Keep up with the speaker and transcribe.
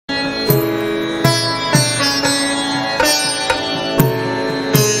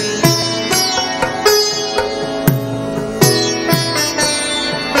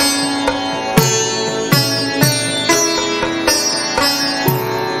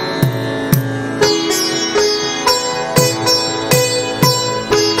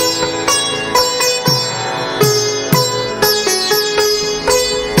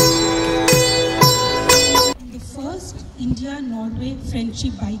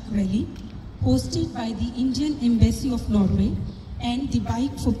Bike Rally, hosted by the Indian Embassy of Norway and the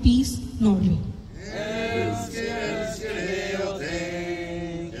Bike for Peace Norway.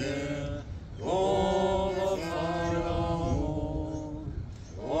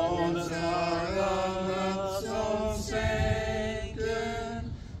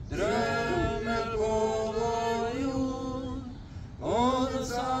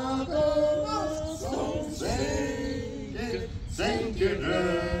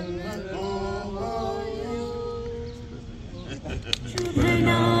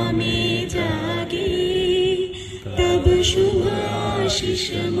 शुभ आशीष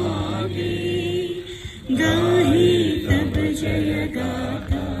मागे गाही तब जय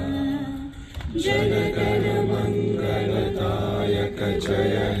गाथा जन गण मंगलदायक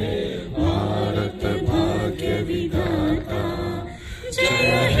जय हे भारत भाग्य विधाता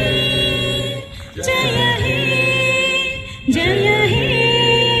जय हे जय हे जय हे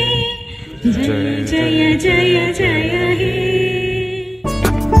जय जय जय जय हे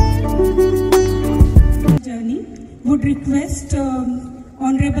would request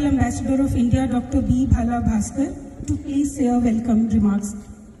Honorable Ambassador of India, Dr. B. Bala Bhaskar, to please say a welcome remarks.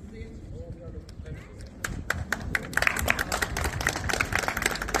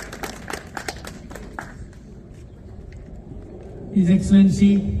 His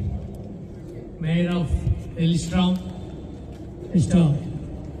Excellency, Mayor of Lillestrøm, Mr.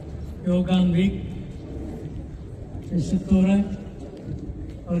 Jørgen Vik, Mr. Tøre,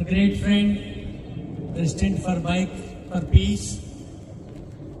 our great friend, President for Bike for Peace,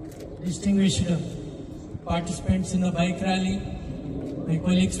 distinguished participants in the bike rally, my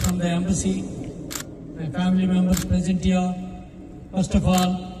colleagues from the embassy, my family members present here. First of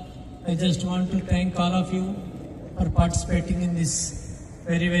all, I just want to thank all of you for participating in this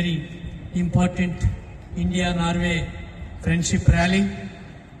very, very important India-Norway Friendship Rally.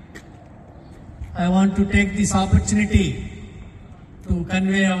 I want to take this opportunity to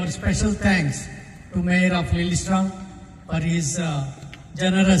convey our special thanks to Mayor of Lillestrøm for his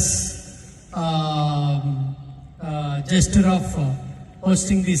generous gesture of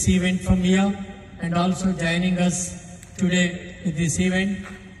hosting this event from here and also joining us today with this event.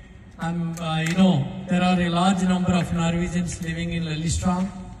 You know, there are a large number of Norwegians living in Lillestrøm.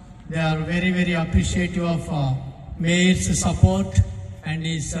 They are very, very appreciative of Mayor's support and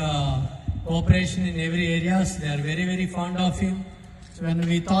his cooperation in every area. They are very, very fond of him. When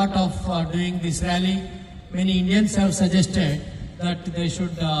we thought of doing this rally, many Indians have suggested that they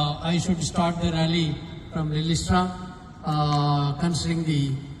should, I should start the rally from Lillestrøm, considering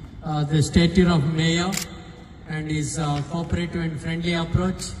the stature of Mayor and his cooperative and friendly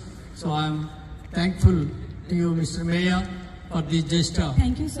approach. So I am thankful to you, Mr. Mayor, for this gesture.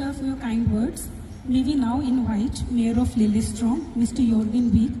 Thank you, sir, for your kind words. May we now invite Mayor of Lillestrøm, Mr. Jørgen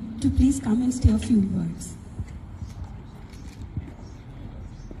Vik, to please come and say a few words.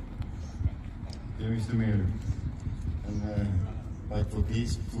 Dear Mr. Mayor, and Bike for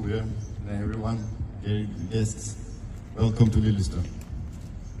Peace, Tore, and everyone, dear guests, welcome to Lillestrøm.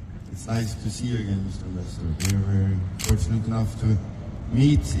 It's nice to see you again, Mr. Ambassador. We were fortunate enough to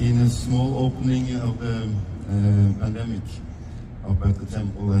meet in a small opening of the pandemic up at the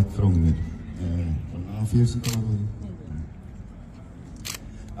temple at Frogner 1.5 years ago.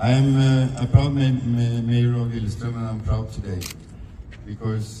 I am a proud mayor of Lillestrøm, and I'm proud today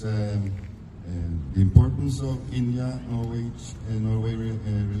because the importance of India-Norway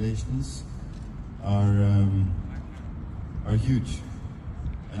relations are huge,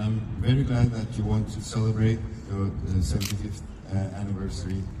 and I'm very glad that you want to celebrate the 75th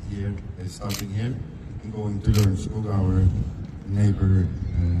anniversary here, starting here and going to Lørenskog, our neighbor,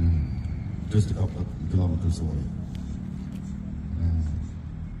 just a couple of kilometers away.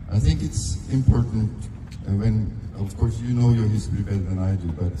 I think it's important when, of course, you know your history better than I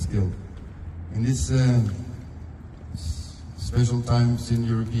do, but still, in this special times in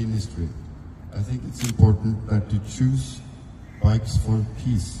European history, I think it's important that you choose Bikes for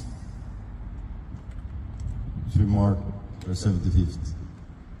Peace to mark their 75th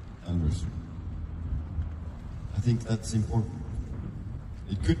anniversary. I think that's important.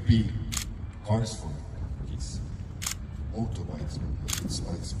 It could be cars for peace, motorbikes for peace,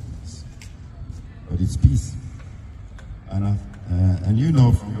 bikes for peace, but it's peace. And you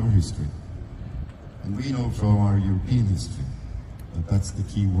know from your history, and we know from our European history, that that's the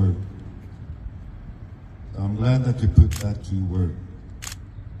key word. So I'm glad that you put that key word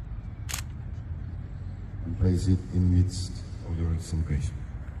and place it in the midst of your celebration.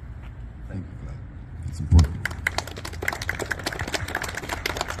 Thank you for that. It's important.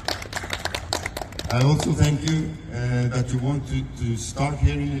 I also thank you that you want to start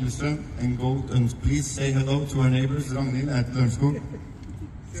here in Lillestrøm and go and please say hello to our neighbors, Ragnhild at Lørenskog.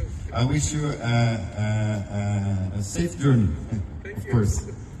 I wish you a safe journey, of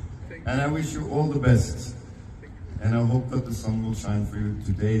course. And I wish you all the best. And I hope that the sun will shine for you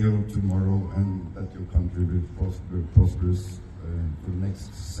today or tomorrow, and that your country will prosperous for the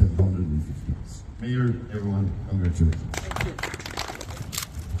next 750 years. Mayor, everyone, congratulations. Thank you.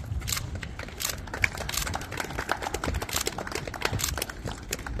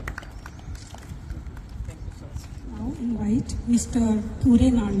 Now invite Mr.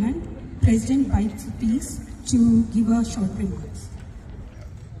 Tøre Nærland, President Bike for Peace, to give a short remarks.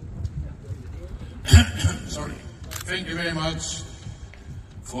 Sorry. Thank you very much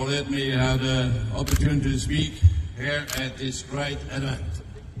for letting me have the opportunity to speak here at this great event.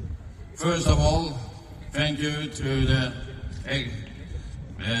 First of all, thank you to the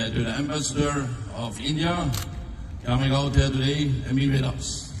ambassador of India coming out here today and be with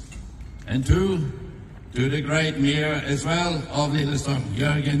us. And two, to the great mayor as well of Lillestrøm,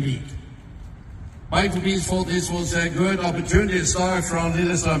 Jørgen Vik. Bike for Peace thought this was a good opportunity to start from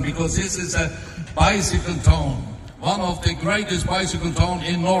Lillestrøm because this is a bicycle town. One of the greatest bicycle towns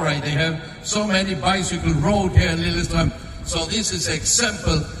in Norway. They have so many bicycle roads here in Lillestrøm. So this is an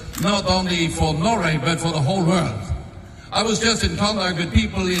example not only for Norway but for the whole world. I was just in contact with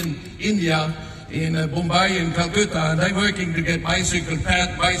people in India, in Bombay and Calcutta, and they're working to get bicycle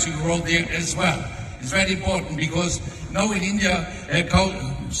path, bicycle road there as well. It's very important because now in India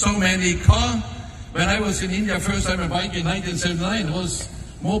so many cars. When I was in India first time on bike in 1979, it was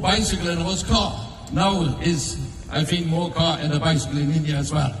more bicycle than it was car. Now is, I think, more car and a bicycle in India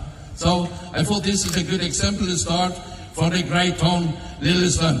as well. So I thought this is a good example to start for the great town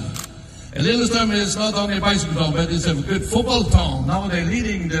Lillestrøm. And Lillestrøm is not only a bicycle town, but it's a good football town. Now they're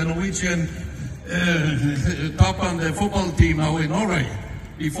leading the Norwegian top on the football team now in Norway,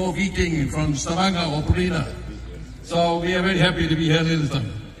 before Viking from Stavanger or Polina. So we are very happy to be here in Lillestrøm.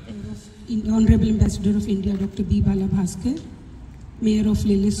 Honorable Ambassador of India, Dr. Bala Bhaskar, Mayor of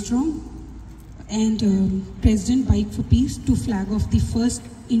Lillestrøm, and President Bike for Peace to flag off the first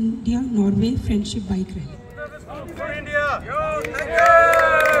India-Norway Friendship Bike Rally. For India!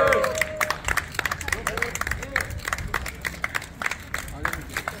 Thank you!